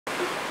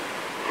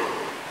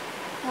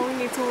what we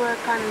need to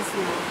work on is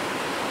love.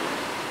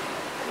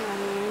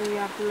 We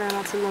have to learn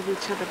how to love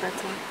each other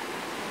better.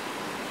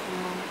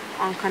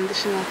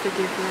 Unconditional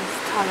forgiveness,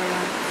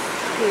 tolerance,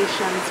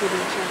 patience with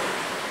each other.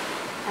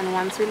 And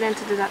once we learn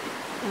to do that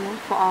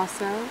for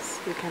ourselves,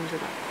 we can do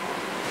that for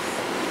others.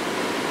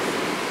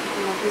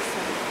 Love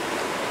yourself.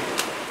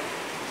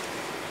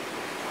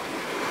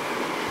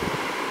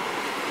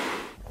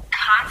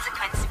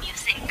 Konsequence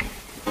music.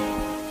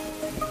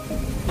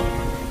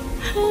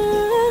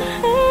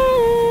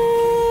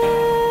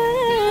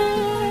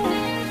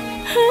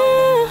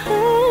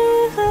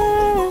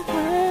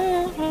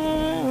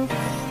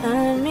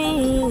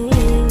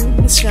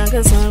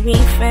 Struggles what we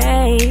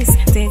face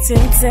day to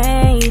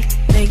day,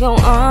 they go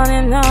on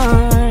and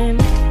on.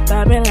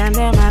 Babylon,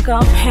 them I go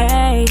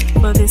pay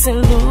for this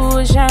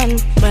illusion,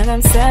 but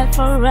I'm set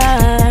for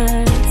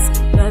us.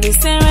 But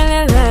this ain't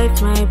really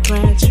like my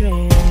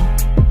portrait.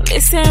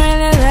 This ain't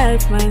really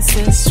like my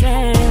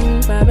sister.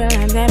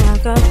 Babylon, them I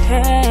go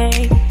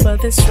pay for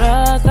the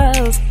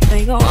struggles,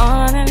 they go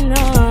on and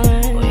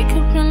on. Wake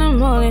up in the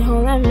morning,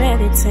 hold a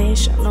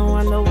meditation. No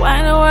wonder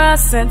why the world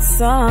said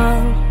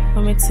so.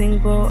 When me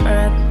think about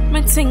earth,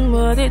 me think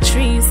about the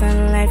trees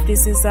and life.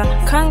 This is a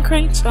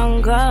concrete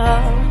jungle.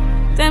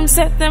 Them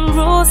set them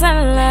rules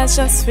and laws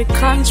just for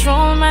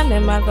control, man.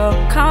 Them I go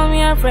call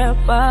me a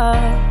rebel,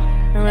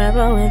 a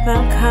rebel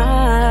without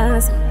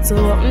cause. To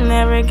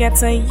never get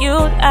to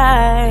youth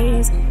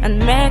eyes and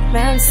make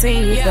them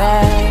see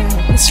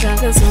that the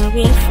struggles that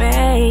we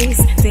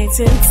face day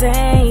to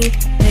day,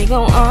 they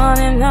go on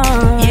and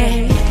on.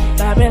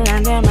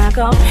 Babylon, them I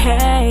go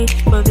pay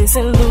for this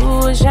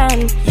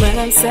illusion when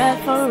I'm set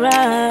for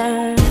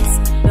us.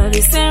 But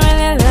this ain't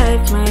really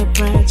like my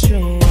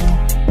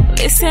portrait.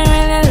 This ain't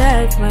really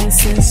like my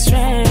sister.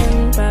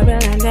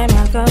 Babylon, them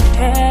I go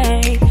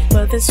pay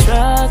for the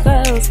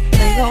struggles,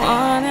 they go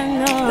on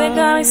and on. They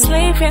got me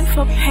slaving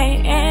for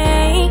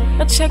pay,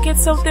 but check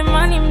it out, the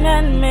money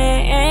man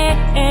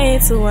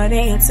made. So why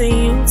they get to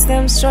use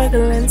them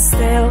struggling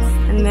still?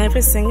 And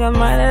every single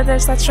mother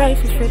there's a try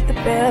to fit the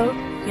bill.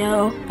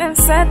 Yo, them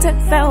set it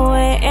that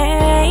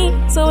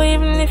way. So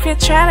even if you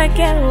try to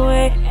get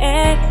away,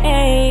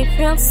 it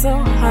feels so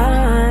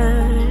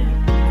hard.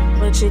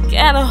 But you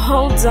gotta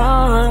hold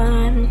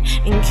on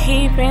and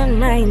keep in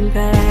mind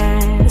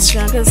that the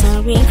struggles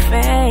that we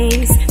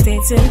face day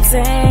to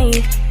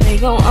day, they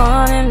go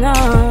on and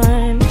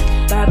on.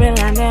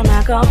 Babylon, them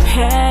I go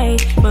pay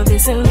for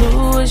this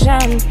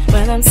illusion,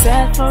 but I'm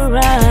set for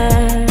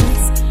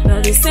us.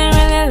 But this ain't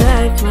really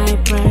like my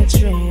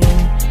portrait.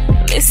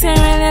 This ain't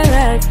really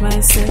like my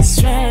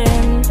sister.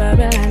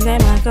 Babylon,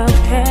 them I go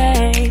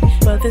pay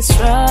for the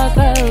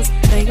struggles,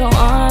 they go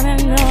on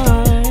and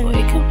on.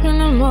 Wake up in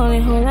the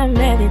morning, hold a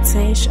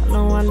meditation.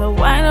 No wonder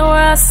why the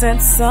world said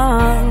so.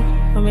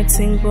 When me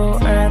think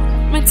about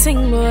earth, me think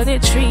about the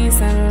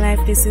trees and life.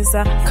 This is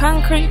a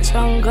concrete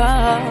jungle.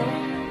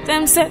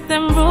 Them set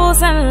them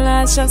rules and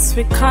laws just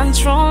for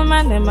control,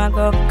 man. Them I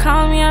go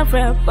call me a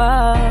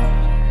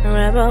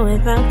rebel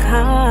without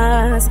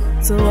cause.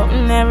 To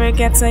never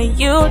get to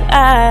youth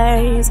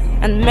eyes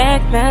and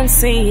make them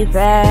see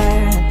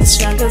that the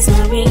struggles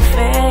that we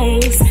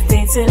face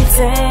day to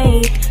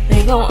day,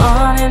 they go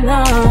on and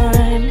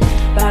on.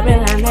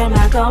 Babylon, them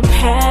I go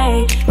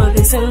pay for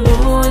this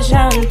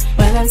illusion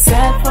when I'm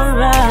set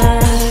for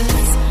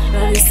us.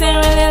 But this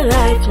ain't really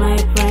like my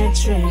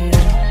portrait.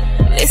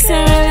 This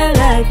ain't really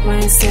like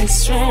my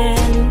sister.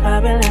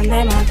 Babylon,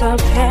 them I go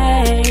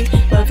pay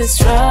for the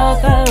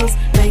struggles,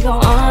 they go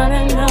on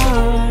and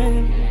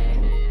on.